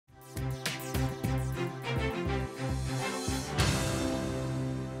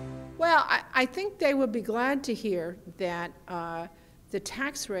Well, I think they would be glad to hear that the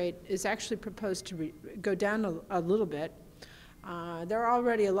tax rate is actually proposed to go down a little bit. There are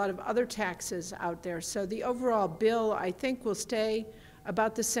already a lot of other taxes out there, so the overall bill, I think, will stay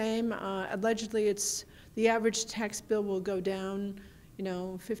about the same. Allegedly, the average tax bill will go down, you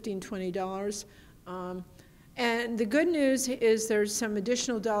know, $15, $20. And the good news is there's some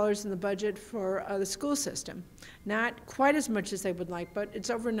additional dollars in the budget for the school system. Not quite as much as they would like, but it's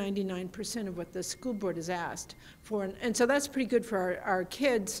over 99% of what the school board has asked for. And so that's pretty good for our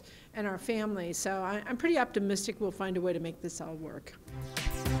kids and our families. So I'm pretty optimistic we'll find a way to make this all work.